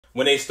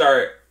when they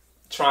start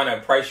trying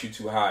to price you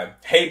too high.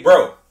 Hey,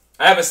 bro,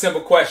 I have a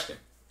simple question.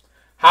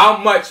 How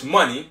much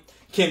money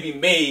can be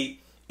made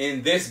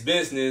in this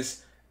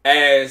business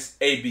as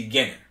a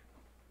beginner?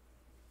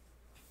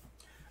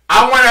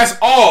 I want us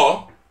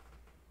all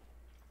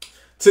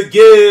to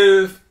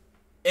give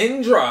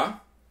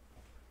Indra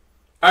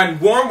a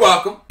warm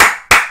welcome.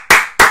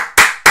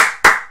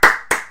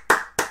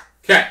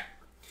 Okay.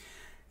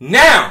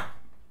 Now,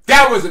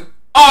 that was an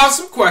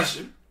awesome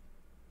question.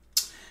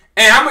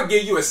 And I'm going to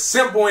give you a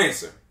simple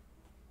answer.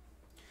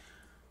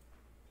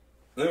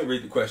 Let me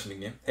read the question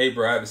again. Hey,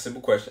 bro, I have a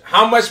simple question.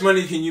 How much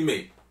money can you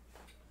make?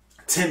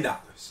 $10,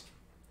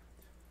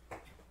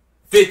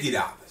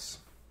 $50,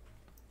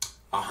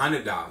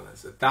 $100,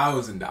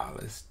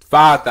 $1,000,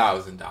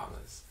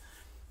 $5,000.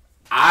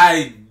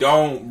 I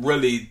don't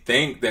really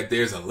think that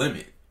there's a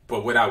limit.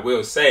 But what I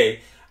will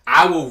say,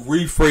 I will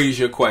rephrase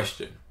your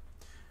question.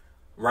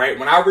 Right?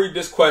 When I read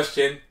this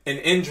question, and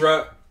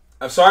Indra,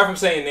 I'm sorry if I'm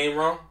saying your name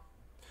wrong.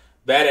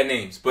 Bad at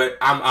names. But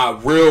I'm a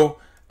real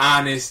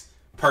honest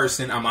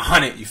person. I'm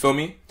 100. You feel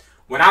me?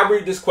 When I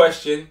read this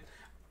question,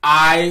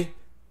 I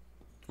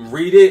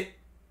read it,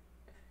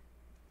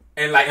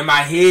 and like in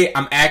my head,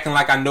 I'm acting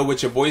like I know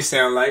what your voice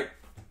sounds like.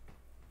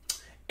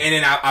 And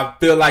then I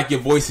feel like your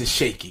voice is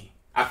shaky.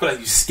 I feel like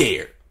you're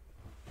scared.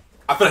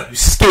 I feel like you're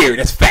scared.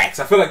 That's facts.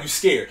 I feel like you're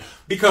scared.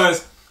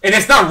 Because, and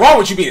there's nothing wrong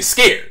with you being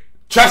scared.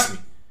 Trust me.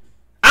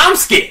 I'm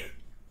scared.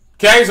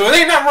 Okay? So it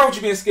ain't nothing wrong with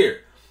you being scared.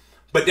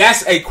 But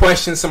that's a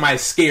question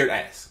somebody's scared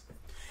asks.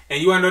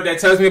 And you want to know what that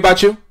tells me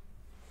about you?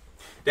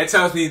 That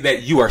tells me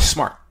that you are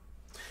smart.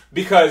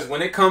 Because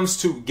when it comes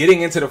to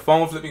getting into the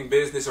phone flipping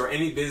business or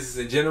any business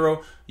in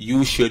general,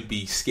 you should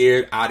be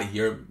scared out of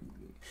your...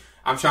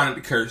 I'm trying not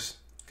to curse,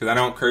 because I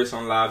don't curse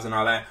on lives and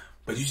all that.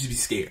 But you should be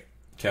scared.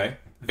 Okay?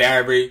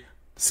 Very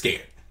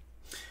scared.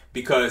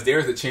 Because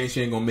there's a chance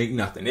you ain't going to make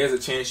nothing. There's a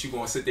chance you're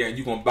going to sit there and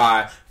you're going to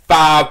buy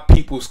 5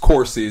 people's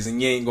courses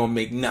and you ain't going to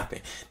make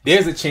nothing.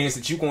 There's a chance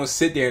that you're going to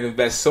sit there and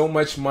invest so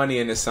much money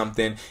into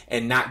something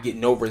and not get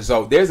no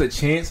result. There's a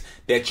chance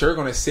that you're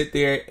going to sit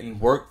there and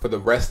work for the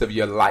rest of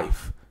your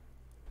life.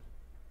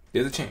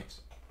 There's a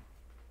chance.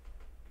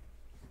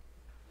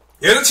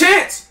 There's a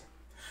chance.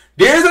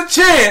 There's a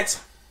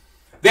chance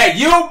that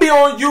you'll be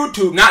on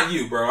YouTube. Not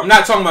you, bro. I'm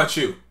not talking about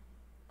you.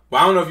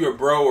 Well, I don't know if you're a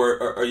bro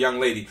or a young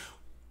lady,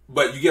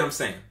 but you get what I'm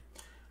saying.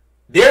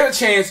 There's a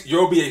chance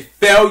you'll be a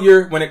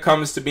failure when it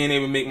comes to being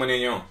able to make money on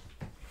your own.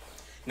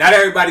 Not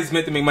everybody's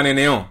meant to make money on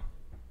their own.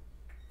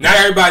 Not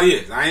everybody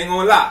is. I ain't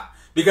gonna lie.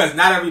 Because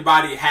not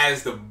everybody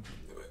has the...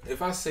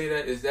 If I say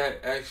that, is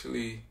that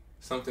actually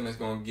something that's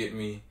gonna get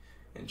me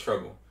in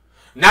trouble?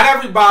 Not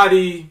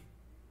everybody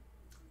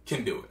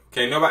can do it.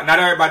 Okay? Not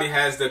everybody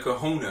has the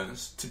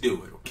kahunas to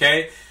do it.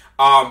 Okay?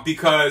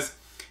 Because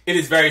it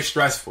is very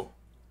stressful.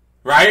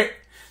 Right?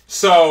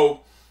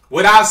 So,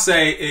 what I'll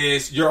say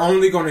is you're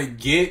only gonna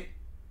get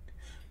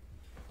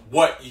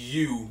what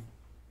you,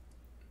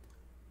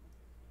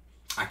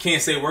 I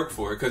can't say work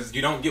for, because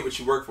you don't get what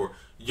you work for.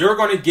 You're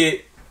going to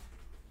get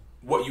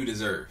what you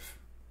deserve.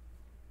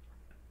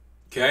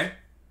 Okay?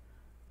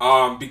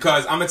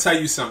 Because I'm going to tell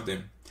you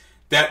something.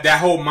 That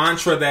whole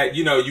mantra that,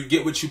 you know, you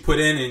get what you put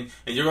in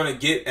and you're going to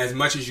get as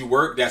much as you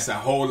work, that's a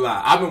whole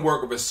lot. I've been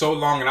working for so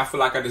long and I feel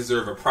like I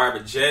deserve a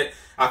private jet.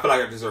 I feel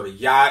like I deserve a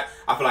yacht.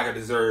 I feel like I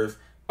deserve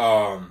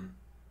a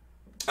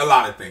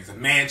lot of things. A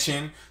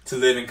mansion, to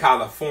live in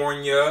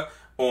California,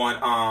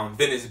 on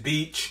Venice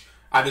Beach.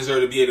 I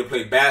deserve to be able to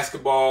play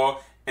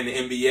basketball in the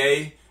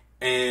NBA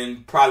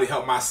and probably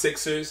help my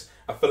Sixers.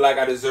 I feel like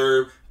I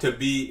deserve to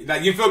be,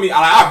 like, you feel me?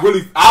 I felt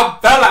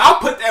like I'll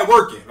put that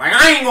work in. Like,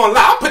 I ain't gonna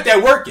lie, I'll put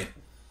that work in.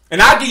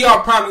 And I'll give y'all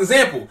a prime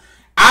example.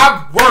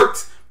 I've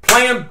worked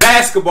playing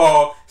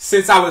basketball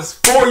since I was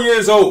 4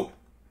 years old.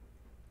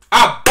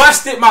 I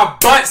busted my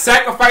butt,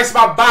 sacrificed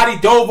my body,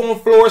 dove on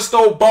floor,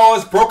 stole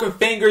balls, broken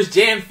fingers,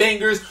 jammed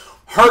fingers,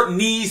 hurt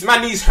knees.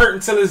 My knees hurt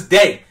until this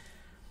day.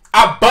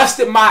 I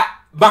busted my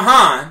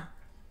behind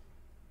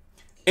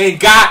and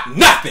got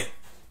nothing.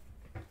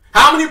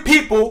 How many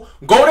people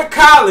go to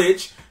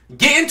college,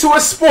 get into a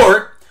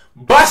sport,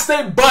 bust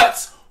their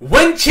butts,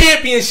 win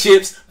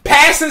championships,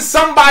 passing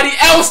somebody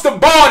else the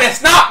ball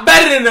that's not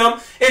better than them,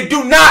 and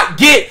do not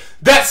get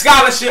that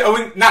scholarship,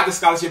 or not the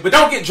scholarship, but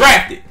don't get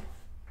drafted?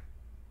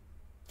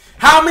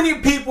 How many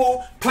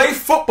people play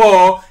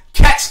football,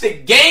 catch the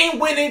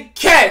game-winning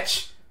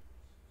catch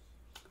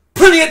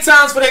plenty of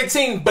times for their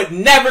team, but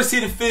never see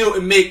the field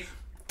and make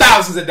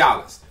thousands of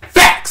dollars?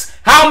 Facts.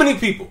 How many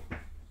people?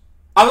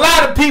 A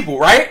lot of people,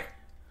 right?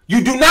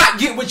 You do not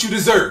get what you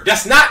deserve.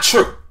 That's not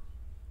true.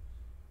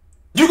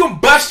 You can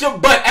bust your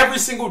butt every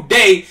single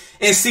day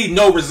and see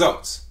no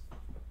results.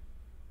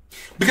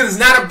 Because it's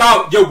not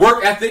about your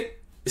work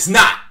ethic. It's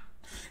not.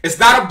 It's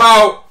not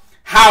about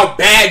how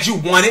bad you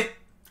want it.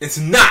 It's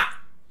not.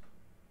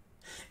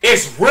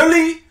 It's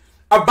really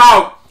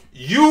about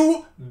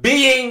you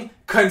being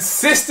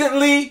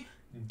consistently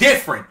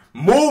different.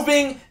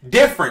 Moving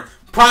different.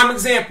 Prime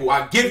example.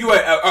 I'll give you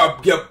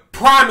a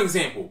prime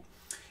example.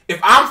 If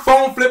I'm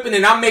phone flipping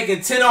and I'm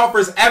making 10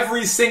 offers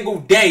every single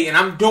day and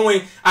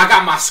I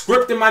got my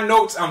script in my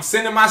notes, I'm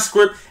sending my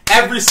script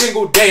every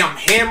single day. I'm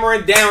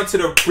hammering down to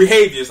the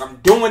behaviors. I'm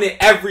doing it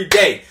every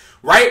day,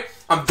 right?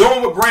 I'm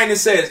doing what Brandon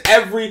says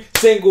every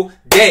single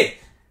day.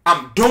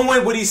 I'm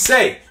doing what he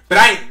say, but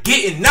I ain't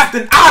getting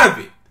nothing out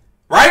of it,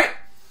 right?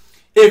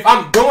 If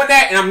I'm doing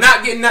that and I'm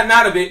not getting nothing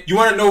out of it, you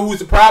want to know who's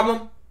the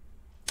problem?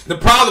 The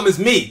problem is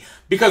me,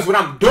 because what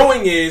I'm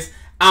doing is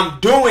I'm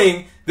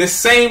doing the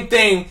same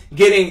thing,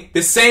 getting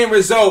the same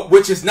result,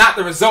 which is not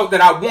the result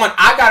that I want.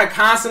 I got to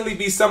constantly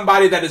be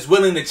somebody that is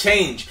willing to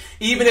change,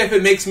 even if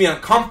it makes me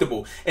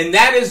uncomfortable. And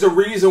that is the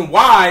reason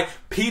why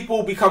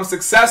people become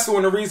successful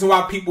and the reason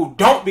why people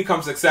don't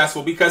become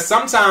successful, because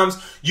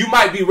sometimes you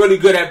might be really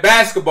good at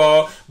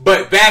basketball,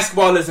 but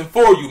basketball isn't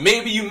for you.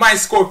 Maybe you might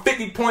score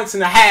 50 points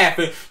in a half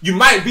and you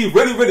might be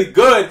really, really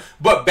good,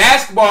 but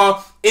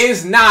basketball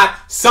is not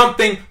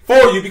something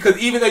for you, because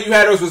even though you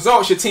had those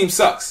results, your team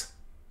sucks.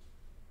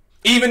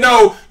 Even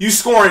though you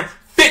scoring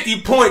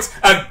 50 points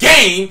a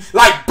game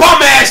like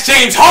bum-ass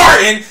James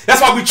Harden,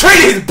 that's why we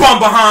traded his bum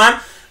behind.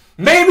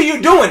 Maybe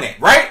you're doing it,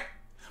 right?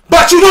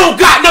 But you don't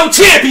got no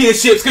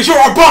championships because you're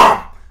a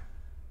bum.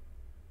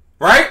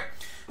 Right?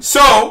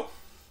 So,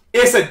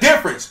 it's a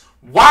difference.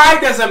 Why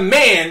does a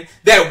man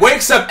that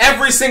wakes up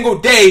every single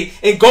day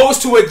and goes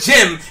to a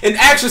gym and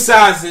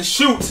exercises and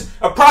shoots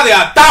probably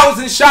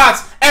 1,000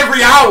 shots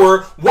every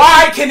hour,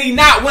 why can he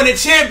not win a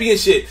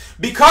championship?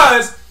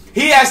 Because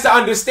he has to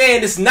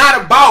understand it's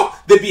not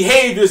about the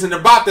behaviors and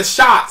about the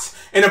shots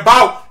and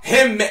about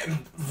him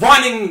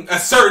running a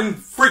certain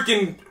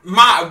freaking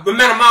amount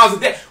of miles a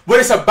day. What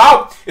it's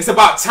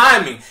about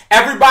timing.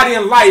 Everybody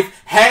in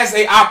life has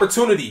an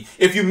opportunity.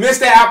 If you miss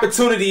that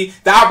opportunity,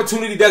 the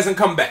opportunity doesn't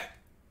come back.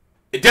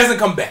 It doesn't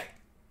come back.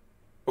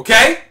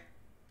 Okay?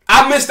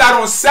 I missed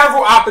out on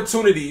several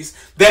opportunities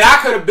that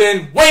I could have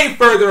been way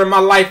further in my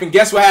life, and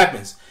guess what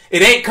happens?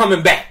 It ain't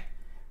coming back.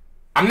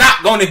 I'm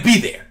not going to be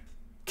there.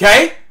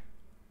 Okay?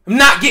 I'm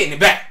not getting it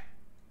back.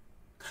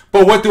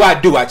 But what do?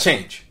 I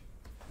change.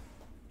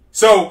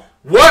 So,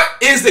 what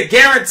is the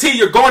guarantee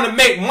you're going to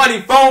make money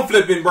phone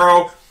flipping,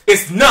 bro?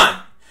 It's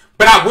none.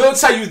 But I will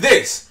tell you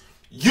this.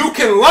 You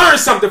can learn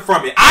something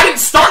from it. I didn't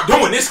start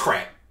doing this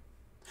crap.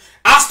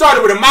 I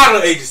started with a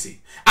modeling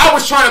agency. I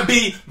was trying to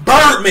be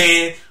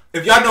Birdman.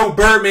 If y'all know who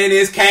Birdman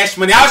is, Cash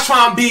Money. I was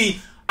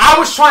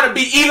trying to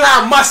be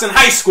Elon Musk in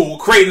high school,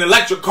 creating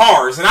electric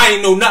cars, and I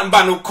didn't know nothing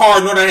about no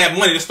car, nor did I have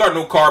money to start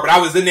no car, but I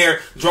was in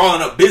there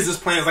drawing up business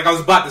plans like I was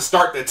about to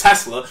start the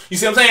Tesla. You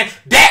see what I'm saying?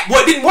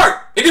 It didn't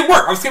work. It didn't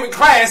work. I was skipping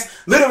class,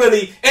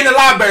 literally in the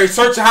library,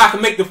 searching how I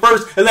could make the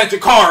first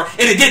electric car,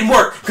 and it didn't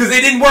work, because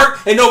it didn't work,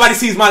 and nobody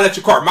sees my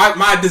electric car.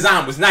 My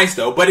design was nice,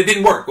 though, but it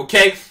didn't work,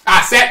 okay?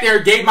 I sat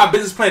there, gave my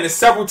business plan to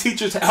several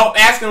teachers to help,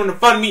 asking them to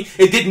fund me.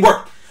 It didn't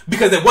work,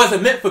 because it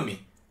wasn't meant for me,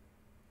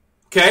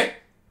 okay?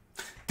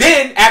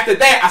 Then, after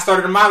that, I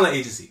started a modeling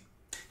agency.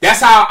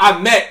 That's how I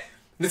met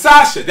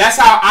Natasha. That's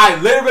how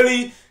I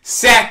literally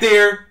sat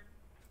there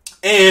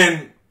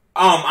and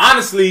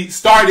honestly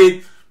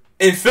started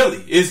in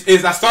Philly.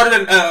 I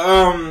started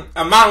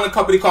a modeling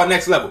company called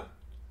Next Level.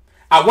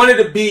 I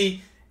wanted to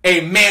be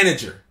a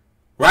manager,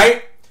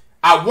 right?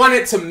 I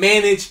wanted to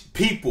manage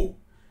people.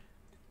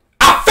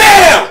 I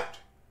failed!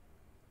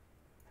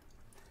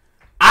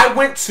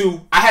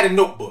 I had a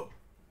notebook.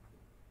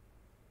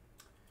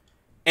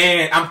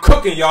 And I'm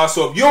cooking, y'all.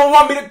 So if you don't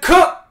want me to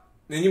cook,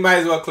 then you might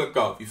as well click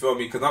off. You feel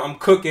me? Because I'm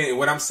cooking, and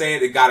what I'm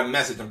saying, it got a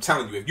message. I'm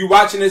telling you. If you're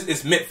watching this,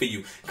 it's meant for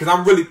you. Because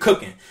I'm really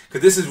cooking.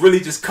 Because this is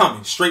really just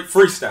coming. Straight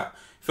freestyle.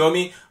 Feel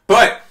me?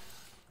 But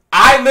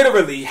I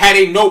literally had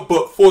a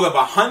notebook full of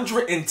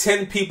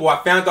 110 people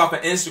I found off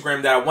of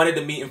Instagram that I wanted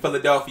to meet in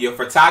Philadelphia.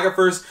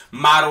 Photographers,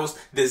 models,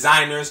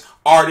 designers,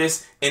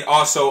 artists, and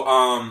also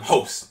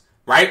hosts.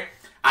 Right?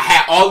 I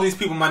had all these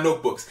people in my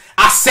notebooks.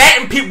 I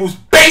sat in people's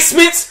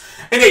basements,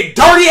 in they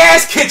dirty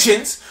ass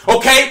kitchens,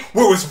 okay,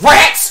 where it was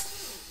rats,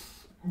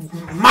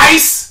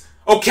 mice,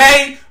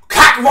 okay,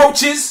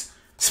 cockroaches,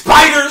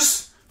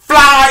 spiders,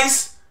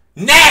 flies,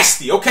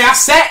 nasty, okay. I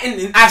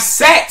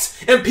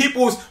sat in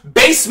people's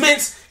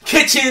basements,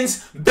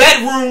 kitchens,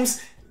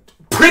 bedrooms,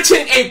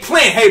 pitching a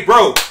plan. Hey,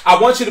 bro,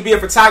 I want you to be a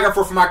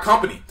photographer for my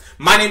company.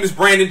 My name is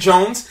Brandon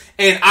Jones,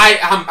 and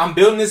I'm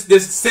building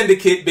this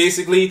syndicate,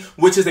 basically,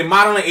 which is a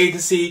modeling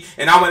agency,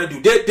 and I want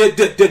to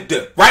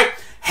do right?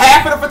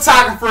 Half of the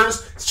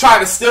photographers tried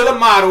to steal the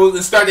models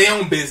and start their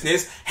own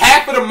business.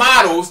 Half of the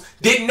models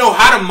didn't know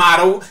how to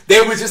model.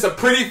 They were just a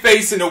pretty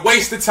face and a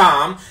waste of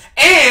time.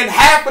 And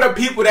half of the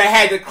people that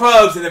had the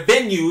clubs and the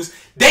venues,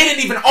 they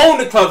didn't even own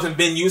the clubs and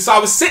venues. So I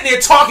was sitting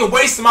there talking,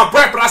 wasting my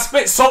breath, but I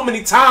spent so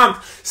many times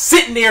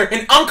sitting there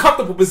in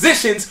uncomfortable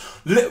positions,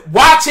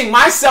 watching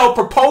myself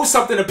propose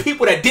something to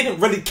people that didn't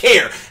really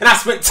care. And I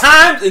spent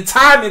time and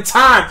time and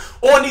time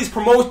on these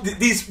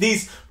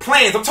these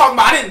plans. I'm talking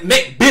about, I didn't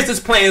make business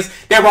plans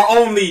that were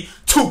only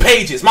 2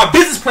 pages. My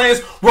business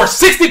plans were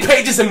 60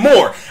 pages and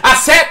more. I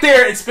sat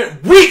there and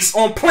spent weeks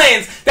on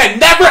plans that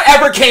never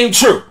ever came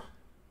true.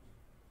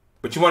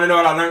 But you want to know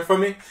what I learned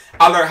from it?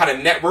 I learned how to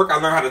network. I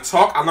learned how to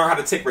talk. I learned how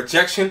to take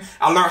rejection.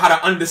 I learned how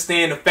to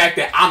understand the fact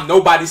that I'm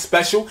nobody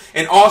special.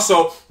 And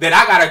also that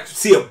I got to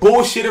see a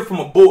bullshitter from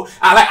a bull.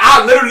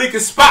 I literally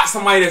can spot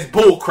somebody that's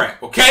bull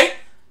crap. Okay?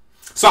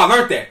 So I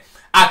learned that.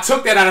 I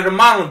took that out of the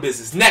modeling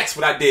business. Next,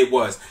 what I did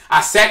was I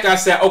sat there. I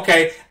said,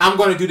 okay, I'm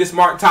going to do this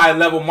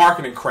multi-level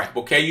marketing crap.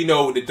 Okay, you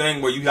know the thing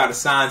where you got to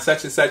sign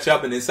such and such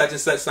up, and then such and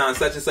such sign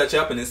such and such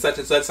up, and then such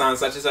and such sign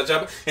such and such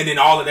up, and then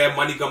all of that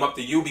money come up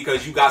to you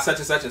because you got such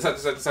and such and such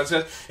and such and such,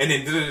 and, such, and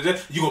then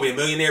you gonna be a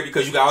millionaire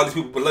because you got all these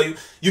people below you.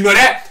 You know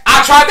that?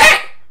 I tried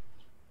that.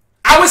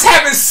 I was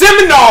having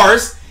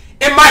seminars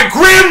in my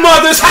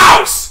grandmother's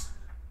house.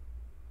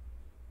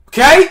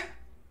 Okay,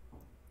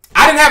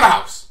 I didn't have a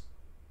house.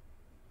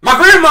 My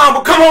grandma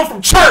would come home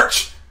from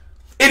church.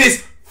 It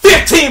is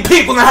 15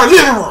 people in her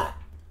living room.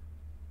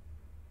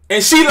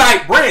 And she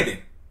like, Brandon,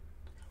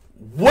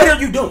 what are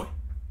you doing?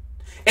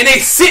 And they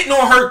sitting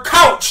on her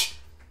couch.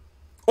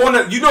 On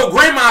the, you know,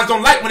 grandmas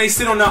don't like when they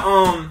sit on the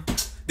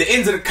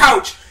ends of the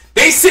couch.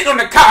 They sitting on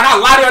the couch. And I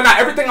lie to you or not,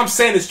 everything I'm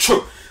saying is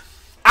true.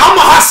 I'm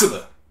a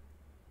hustler.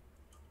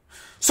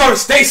 So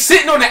they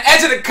sitting on the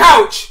edge of the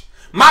couch.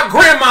 My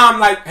grandma, I'm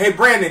like, hey,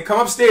 Brandon,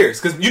 come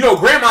upstairs. Because, you know,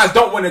 grandmas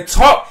don't want to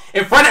talk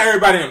in front of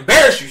everybody and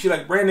embarrass you. She's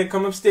like, Brandon,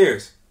 come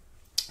upstairs.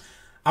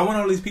 I want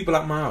all these people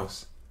out my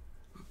house.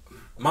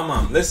 My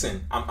mom,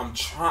 listen, I'm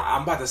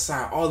about to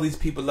sign all these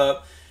people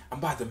up. I'm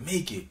about to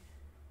make it.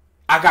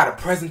 I got a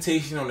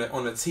presentation on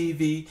the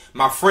TV.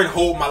 My friend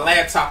hold my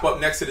laptop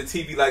up next to the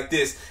TV like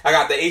this. I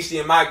got the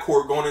HDMI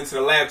cord going into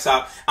the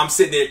laptop. I'm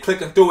sitting there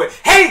clicking through it.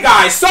 Hey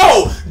guys,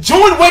 so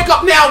join Wake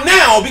Up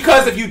Now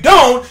because if you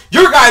don't,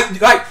 your guys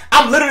like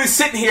I'm literally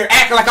sitting here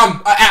acting like I'm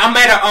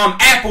at a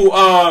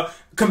Apple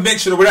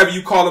convention or whatever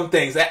you call them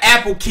things, an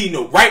Apple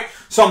keynote, right?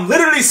 So I'm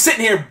literally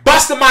sitting here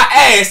busting my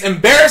ass,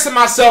 embarrassing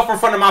myself in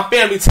front of my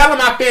family, telling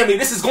my family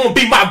this is gonna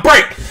be my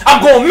break.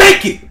 I'm gonna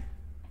make it.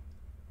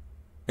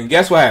 And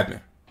guess what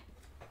happened?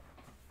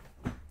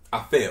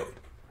 I failed.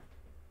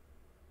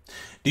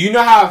 Do you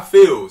know how it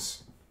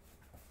feels?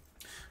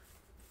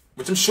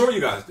 Which I'm sure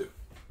you guys do.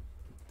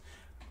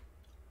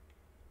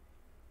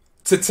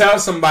 To tell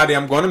somebody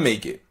I'm going to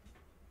make it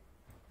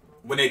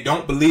when they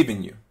don't believe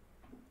in you.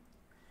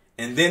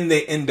 And then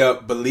they end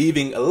up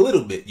believing a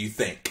little bit, you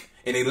think.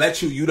 And they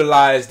let you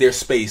utilize their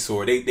space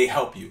or they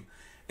help you.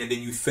 And then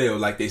you fail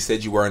like they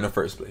said you were in the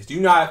first place. Do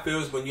you know how it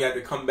feels when you have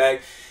to come back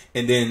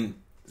and then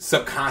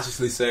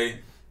subconsciously say,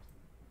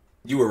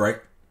 you were right?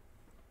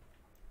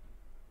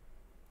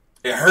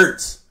 It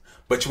hurts.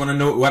 But you want to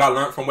know what I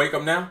learned from Wake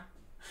Up Now?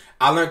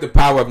 I learned the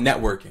power of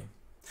networking.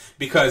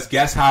 Because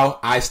guess how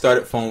I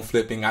started phone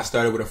flipping? I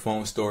started with a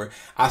phone store.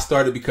 I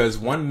started because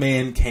one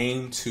man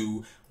came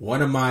to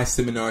one of my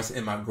seminars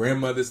in my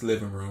grandmother's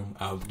living room.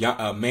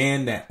 A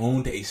man that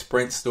owned a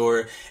Sprint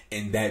store,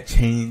 and that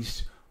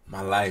changed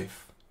my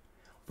life.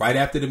 Right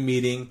after the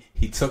meeting,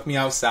 he took me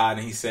outside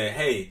and he said,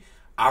 hey,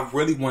 I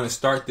really want to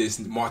start this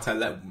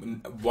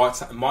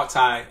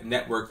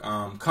multi-network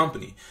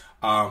company.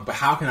 But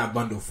how can I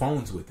bundle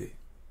phones with it?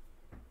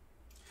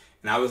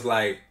 And I was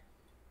like,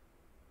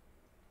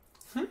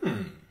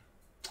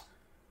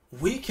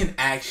 we can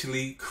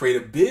actually create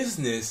a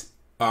business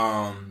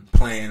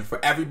plan for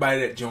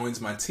everybody that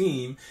joins my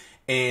team.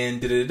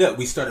 And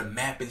we started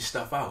mapping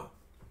stuff out.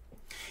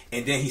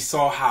 And then he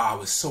saw how I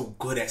was so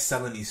good at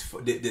selling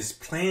this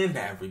plan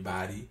to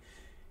everybody.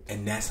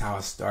 And that's how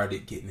I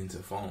started getting into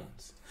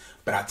phones.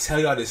 But I tell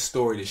y'all this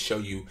story to show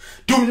you,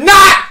 do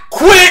not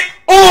quit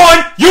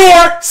on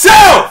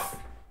yourself.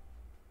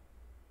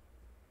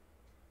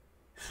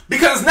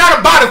 Because it's not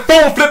about if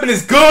phone flipping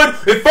is good,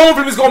 if phone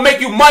flipping is going to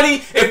make you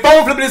money, if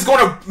phone flipping is going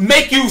to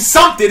make you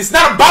something. It's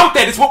not about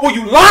that. It's what will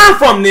you learn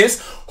from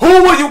this?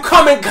 Who will you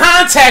come in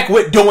contact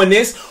with doing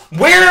this?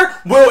 Where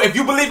will, if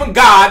you believe in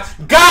God,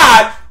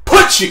 God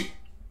put you?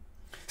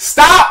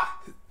 Stop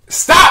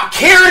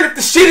caring if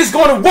the shit is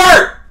going to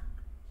work.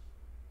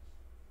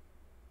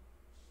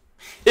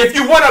 If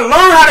you want to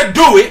learn how to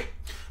do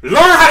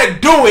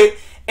it,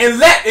 and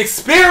let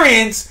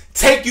experience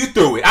take you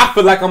through it. I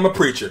feel like I'm a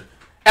preacher.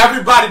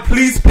 Everybody,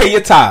 please pay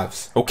your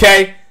tithes,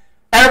 okay?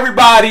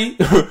 Everybody,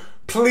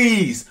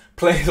 please.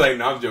 Like,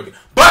 no, I'm joking.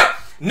 But,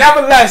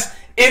 nevertheless,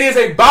 it is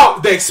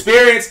about the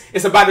experience.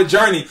 It's about the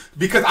journey.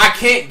 Because I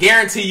can't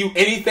guarantee you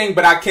anything,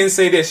 but I can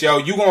say this, yo.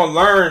 You're going to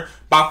learn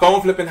by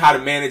phone flipping how to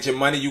manage your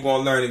money. You're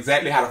going to learn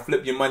exactly how to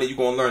flip your money. You're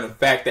going to learn the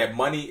fact that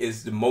money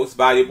is the most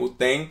valuable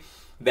thing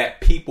that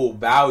people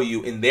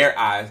value in their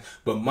eyes.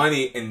 But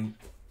money in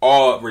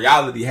all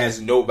reality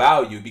has no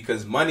value,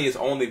 because money is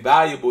only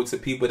valuable to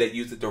people that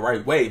use it the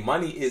right way.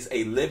 Money is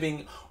a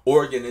living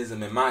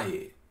organism in my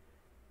head.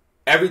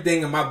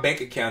 Everything in my bank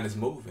account is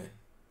moving.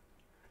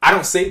 I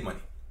don't save money.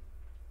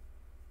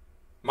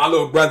 My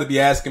little brother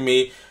be asking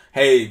me,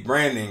 hey,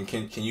 Brandon,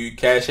 can you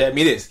cash at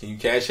me this? Can you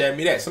cash at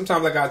me that?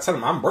 Sometimes I gotta tell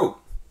him I'm broke.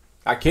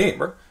 I can't,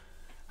 bro.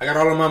 I got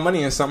all of my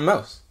money in something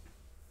else.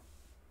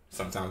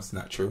 Sometimes it's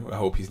not true. I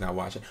hope he's not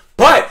watching.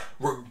 But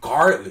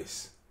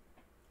regardless,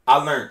 I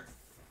learned.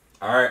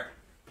 All right,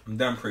 I'm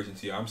done preaching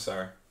to you. I'm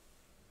sorry.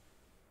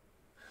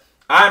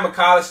 I'm a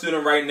college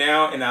student right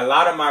now, and a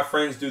lot of my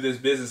friends do this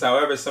business.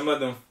 However, some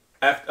of them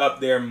effed up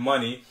their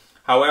money.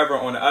 However,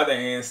 on the other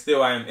hand,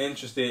 still I am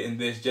interested in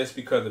this just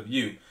because of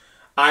you.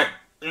 I'm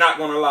not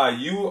going to lie.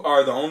 You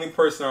are the only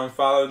person I'm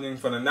following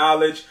for the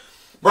knowledge.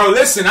 Bro,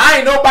 listen, I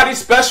ain't nobody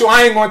special.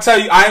 I ain't going to tell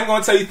you. I ain't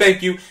going to tell you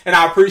thank you, and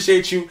I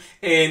appreciate you.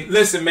 And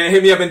listen, man,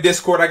 hit me up in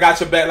Discord. I got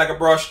your back like a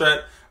bra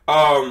strap.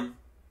 I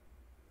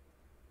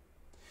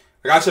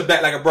got your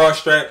back like a bra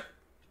strap.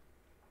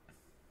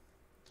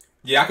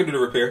 Yeah, I can do the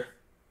repair.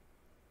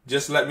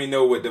 Just let me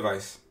know what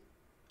device.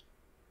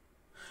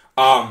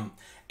 And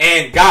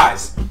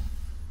guys,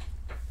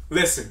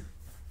 listen.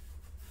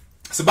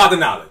 It's about the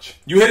knowledge.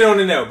 You hit it on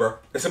the nail, bro.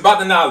 It's about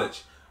the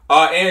knowledge.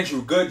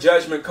 Andrew, good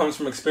judgment comes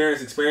from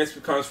experience. Experience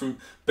comes from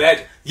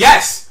bad.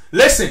 Yes.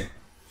 Listen.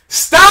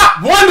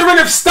 Stop wondering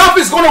if stuff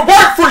is going to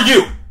work for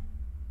you.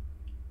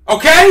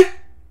 Okay?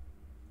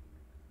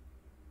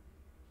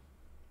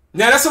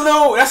 Now that's a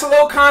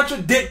little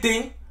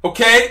contradicting,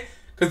 okay?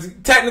 Because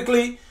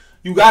technically,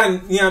 you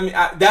gotta, you know what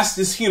I mean? That's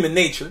just human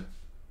nature.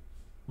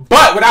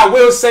 But what I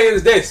will say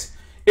is this.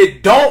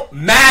 It don't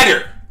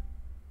matter.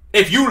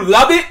 If you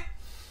love it,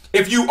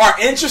 if you are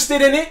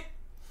interested in it,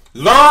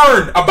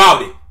 learn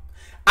about it.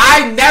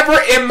 I never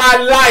in my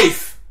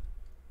life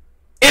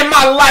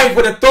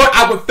would have thought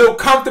I would feel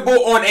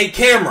comfortable on a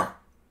camera.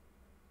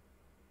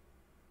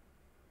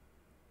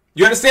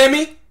 You understand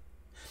me?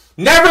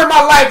 Never in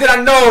my life did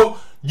I know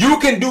you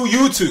can do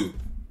YouTube.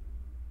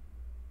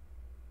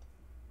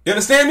 You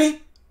understand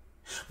me?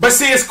 But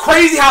see, it's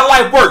crazy how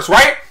life works,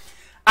 right?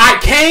 I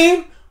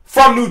came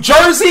from New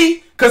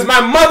Jersey because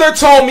my mother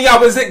told me I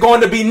wasn't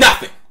going to be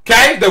nothing.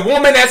 Okay? The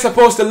woman that's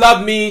supposed to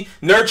love me,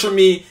 nurture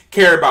me,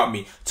 care about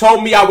me,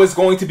 told me I was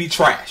going to be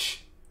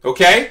trash.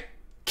 Okay?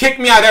 Kicked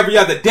me out every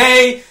other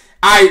day.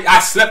 I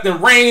slept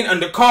in rain,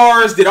 under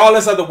cars, did all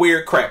this other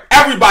weird crap.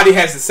 Everybody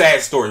has a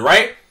sad story,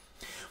 right?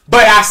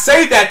 But I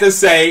say that to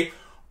say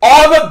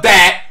all of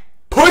that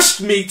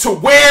pushed me to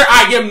where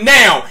I am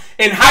now.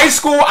 In high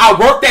school, I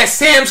worked at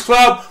Sam's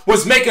Club,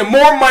 was making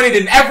more money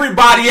than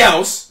everybody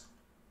else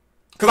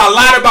because I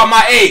lied about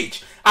my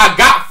age. I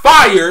got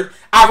fired.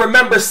 I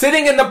remember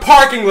sitting in the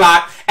parking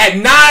lot at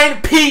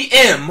 9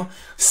 p.m.,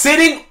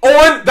 sitting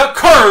on the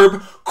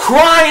curb,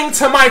 crying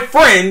to my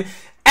friend,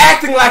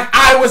 acting like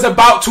I was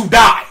about to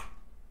die.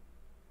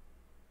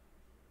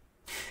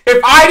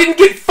 If I didn't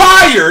get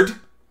fired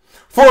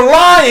for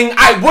lying,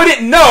 I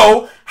wouldn't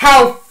know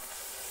how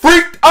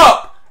freaked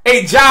up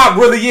a job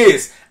really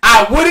is.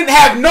 I wouldn't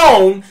have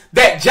known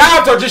that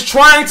jobs are just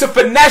trying to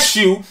finesse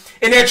you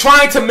and they're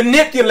trying to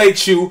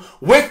manipulate you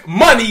with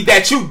money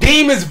that you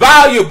deem is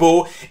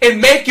valuable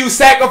and make you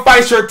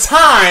sacrifice your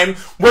time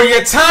where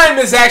your time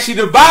is actually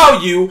the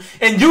value,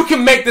 and you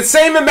can make the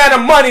same amount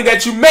of money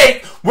that you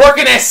make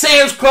working at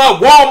Sam's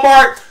Club,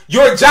 Walmart,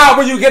 your job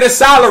where you get a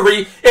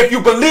salary, if you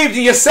believed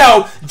in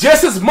yourself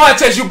just as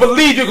much as you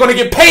believe you're going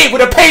to get paid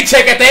with a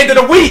paycheck at the end of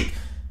the week.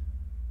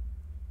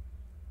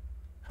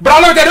 But I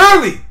learned that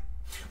early.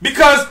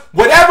 Because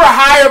whatever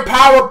higher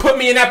power put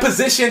me in that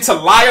position to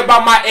lie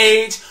about my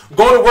age,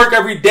 go to work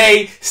every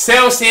day,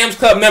 sell Sam's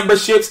Club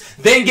memberships,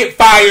 then get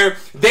fired,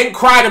 then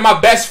cry to my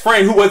best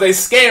friend who was a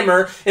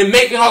scammer and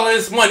making all of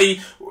this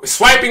money,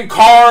 swiping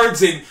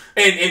cards and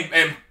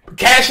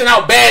cashing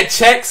out bad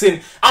checks,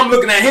 and I'm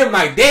looking at him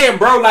like, damn,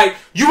 bro, like,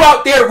 you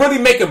out there really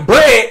making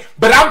bread,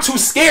 but I'm too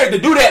scared to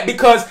do that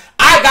because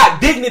I got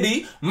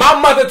dignity. My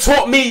mother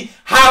taught me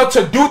how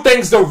to do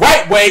things the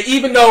right way,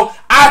 even though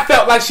I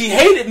felt like she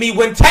hated me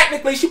when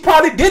technically she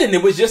probably didn't.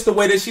 It was just the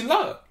way that she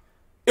loved.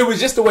 It was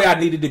just the way I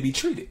needed to be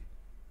treated.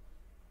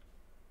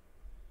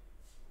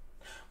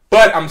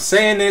 But I'm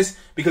saying this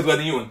because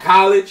whether you're in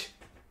college,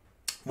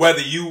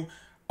 whether you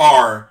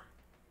are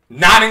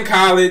not in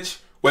college,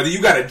 whether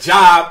you got a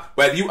job,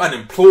 whether you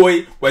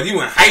unemployed, whether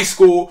you in high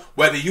school,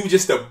 whether you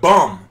just a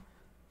bum,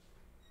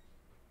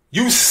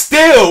 you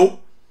still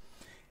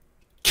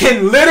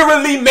can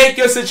literally make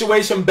your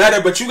situation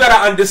better. But you got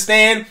to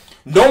understand,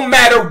 no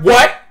matter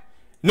what,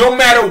 no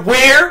matter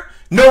where,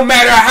 no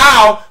matter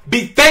how,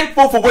 be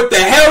thankful for what the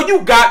hell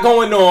you got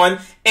going on.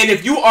 And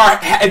if you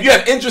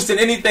have interest in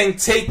anything,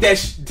 take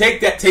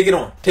it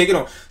on.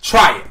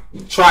 Try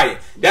it.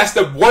 That's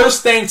the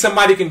worst thing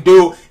somebody can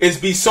do, is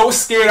be so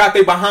scared out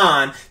there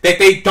behind that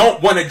they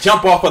don't want to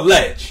jump off a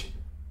ledge.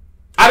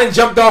 I done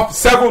jumped off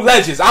several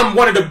ledges. I'm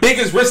one of the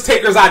biggest risk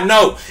takers I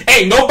know.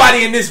 Ain't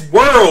nobody in this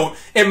world,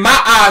 in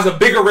my eyes, a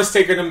bigger risk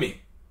taker than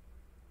me.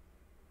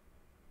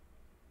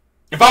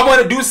 If I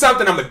want to do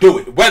something, I'm gonna do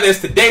it. Whether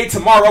it's today,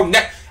 tomorrow,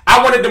 next.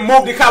 I wanted to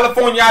move to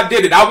California, I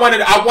did it. I want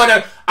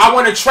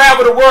to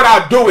travel the world,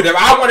 I'll do it. If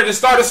I wanted to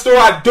start a store,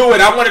 I'd do it.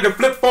 I wanted to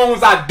flip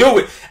phones, I'd do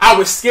it. I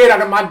was scared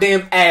out of my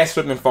damn ass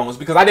flipping phones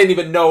because I didn't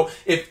even know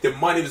if the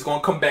money was going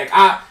to come back.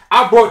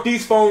 I bought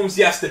these phones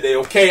yesterday,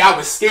 okay? I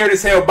was scared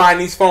as hell buying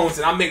these phones,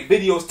 and I make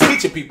videos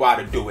teaching people how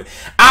to do it.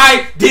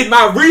 I did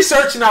my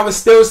research, and I was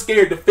still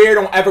scared. The fear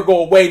don't ever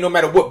go away, no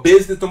matter what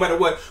business, no matter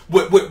what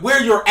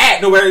where you're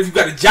at, no matter if you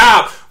got a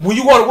job. When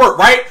you go to work,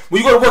 right?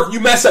 When you go to work,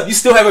 you mess up, you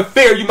still have a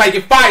fear, you might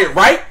get fired,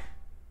 right?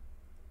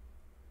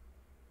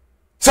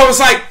 So it's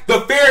like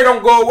the fear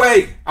don't go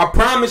away. I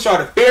promise y'all,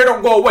 the fear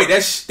don't go away.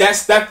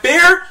 That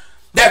fear.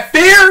 That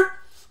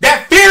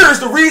fear is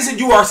the reason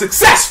you are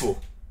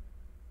successful.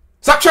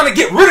 Stop trying to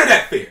get rid of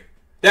that fear.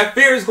 That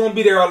fear is gonna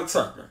be there all the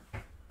time, man.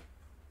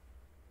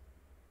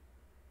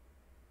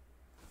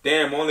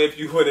 Damn, only if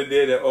you would have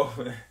did it. Oh,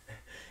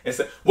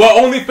 well,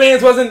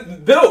 OnlyFans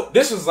wasn't built.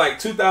 This was like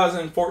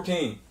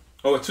 2014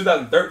 or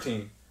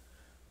 2013.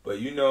 But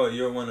you know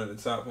you're one of the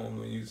top phone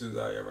flipping YouTubers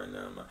out here right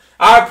now, man.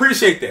 I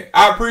appreciate that.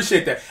 I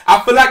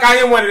feel like I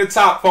am one of the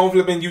top phone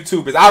flipping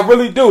YouTubers. I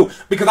really do.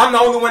 Because I'm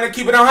the only one that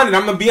keep it 100.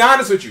 I'm going to be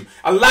honest with you.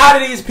 A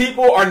lot of these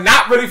people are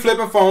not really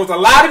flipping phones. A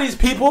lot of these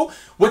people,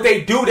 what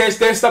they do, their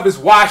stuff is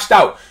washed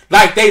out.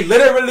 Like they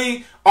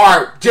literally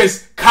are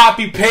just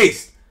copy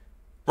paste.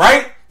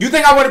 Right? You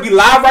think I want to be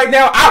live right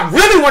now? I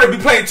really want to be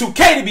playing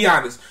 2K, to be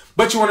honest.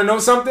 But you want to know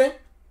something?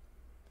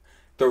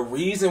 The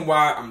reason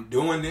why I'm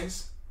doing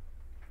this,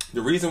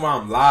 the reason why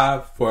I'm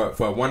live for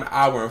 1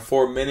 hour and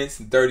 4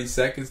 minutes and 30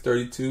 seconds,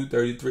 32,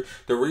 33,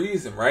 the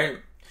reason, right,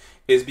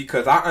 is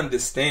because I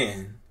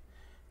understand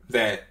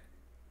that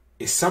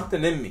it's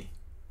something in me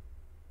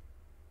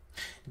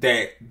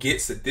that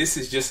gets that this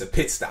is just a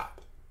pit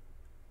stop.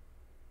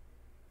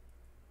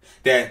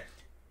 That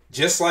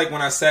just like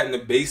when I sat in the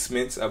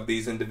basements of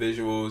these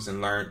individuals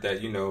and learned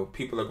that, you know,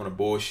 people are going to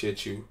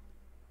bullshit you.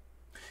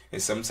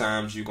 And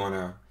sometimes you're going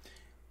to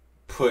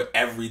put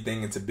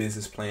everything into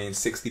business plan,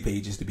 60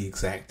 pages to be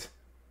exact.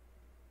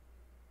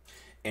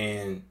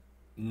 And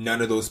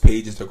none of those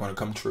pages are going to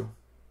come true.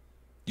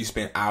 You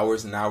spent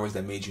hours and hours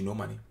that made you no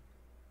money.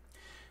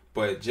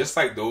 But just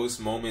like those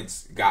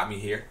moments got me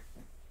here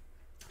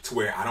to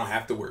where I don't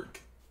have to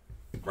work,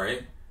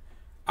 right?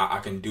 I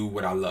can do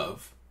what I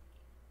love.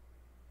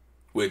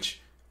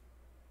 Which,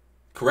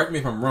 correct me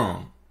if I'm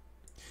wrong,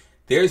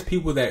 there's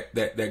people that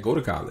go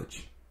to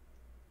college.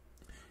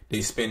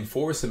 They spend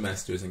 4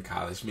 semesters in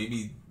college.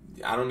 Maybe,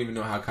 I don't even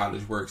know how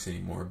college works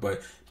anymore.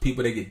 But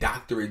people that get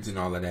doctorates and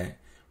all of that,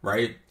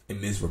 right?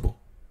 And miserable.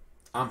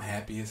 I'm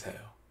happy as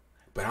hell.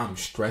 But I'm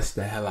stressed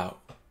the hell out.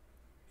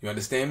 You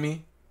understand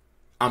me?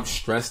 I'm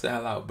stressed the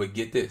hell out. But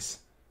get this.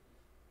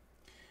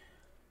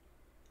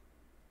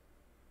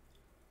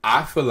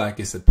 I feel like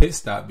it's a pit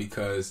stop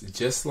because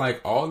just like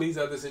all these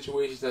other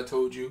situations I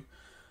told you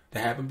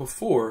that happened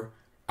before,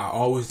 I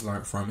always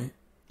learned from it.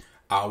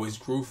 I always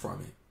grew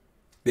from it.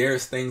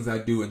 There's things I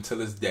do until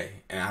this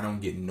day and I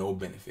don't get no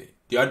benefit.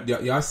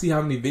 Y'all see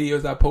how many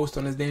videos I post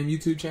on this damn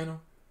YouTube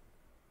channel?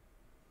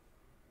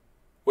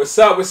 What's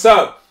up? What's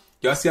up?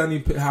 Y'all see how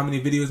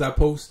many videos I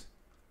post?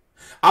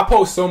 I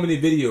post so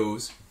many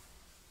videos,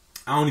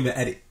 I don't even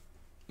edit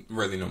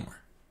really no more.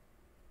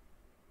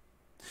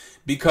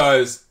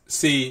 Because,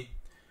 see,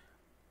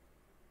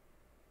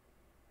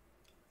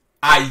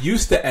 I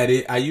used to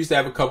edit. I used to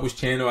have a couples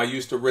channel. I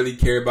used to really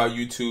care about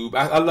YouTube.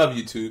 I love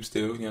YouTube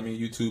still. You know what I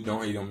mean? YouTube,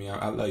 don't hate on me.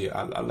 I love you.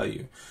 I love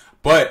you.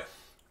 But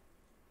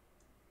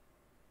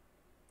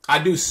I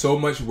do so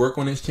much work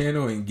on this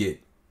channel and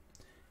get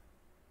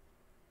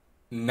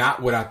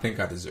not what I think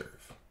I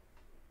deserve.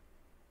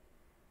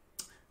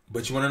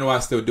 But you want to know why I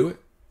still do it?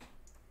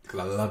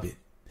 Because I love it.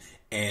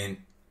 And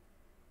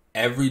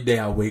every day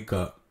I wake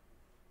up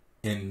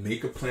and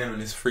make a plan on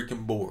this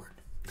freaking board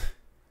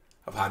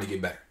of how to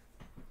get better.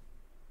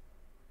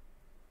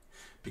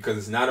 Because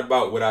it's not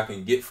about what I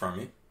can get from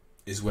it.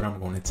 It's what I'm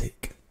going to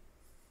take.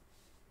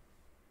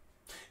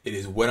 It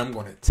is what I'm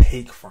going to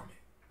take from it.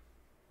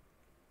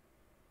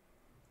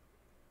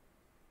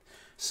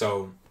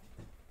 So,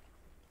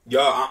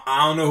 y'all,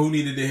 I don't know who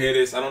needed to hear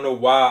this. I don't know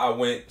why I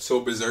went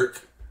so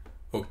berserk.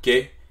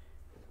 Okay?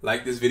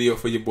 Like this video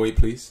for your boy,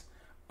 please.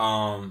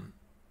 But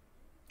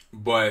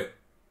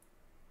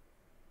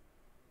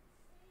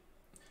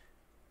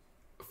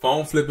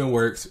phone flipping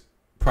works.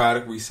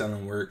 Product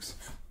reselling works.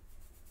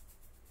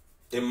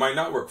 It might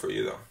not work for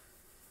you though.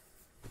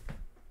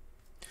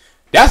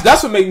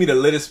 That's what made me the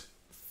latest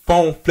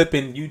phone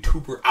flipping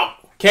YouTuber out.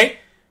 Okay?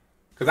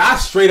 Because I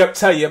straight up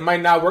tell you it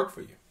might not work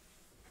for you.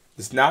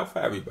 It's not for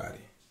everybody.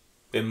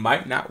 It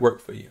might not work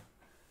for you.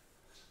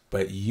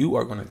 But you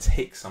are going to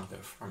take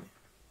something from it.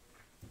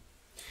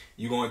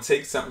 You're going to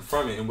take something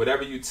from it. And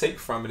whatever you take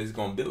from it is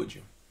going to build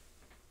you.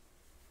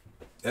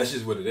 That's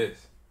just what it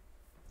is.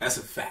 That's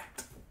a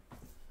fact.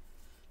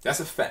 That's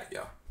a fact,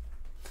 y'all.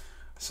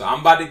 So I'm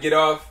about to get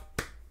off.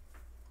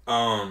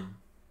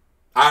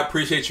 I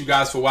appreciate you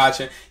guys for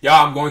watching.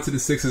 Y'all, I'm going to the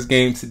Sixers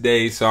game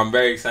today, so I'm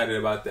very excited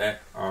about that.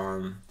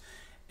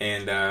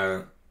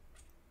 And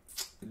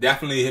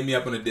definitely hit me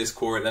up on the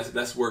Discord.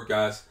 Let's work,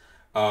 guys.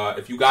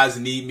 If you guys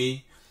need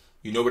me,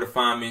 you know where to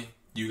find me.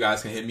 You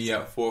guys can hit me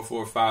up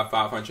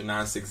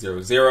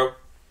 445-500-9600.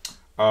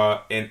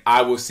 And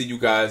I will see you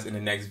guys in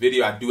the next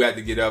video. I do have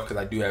to get up because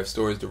I do have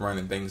stories to run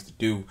and things to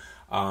do,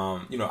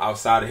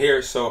 outside of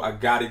here. So I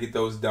got to get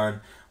those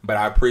done. But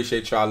I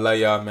appreciate y'all. I love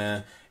y'all,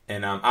 man.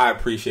 And I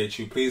appreciate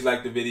you. Please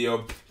like the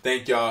video.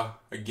 Thank y'all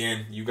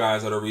again. You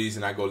guys are the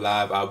reason I go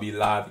live. I'll be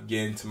live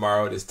again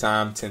tomorrow at this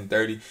time,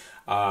 10:30.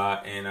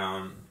 And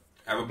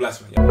have a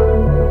blessed one,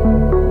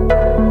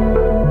 y'all.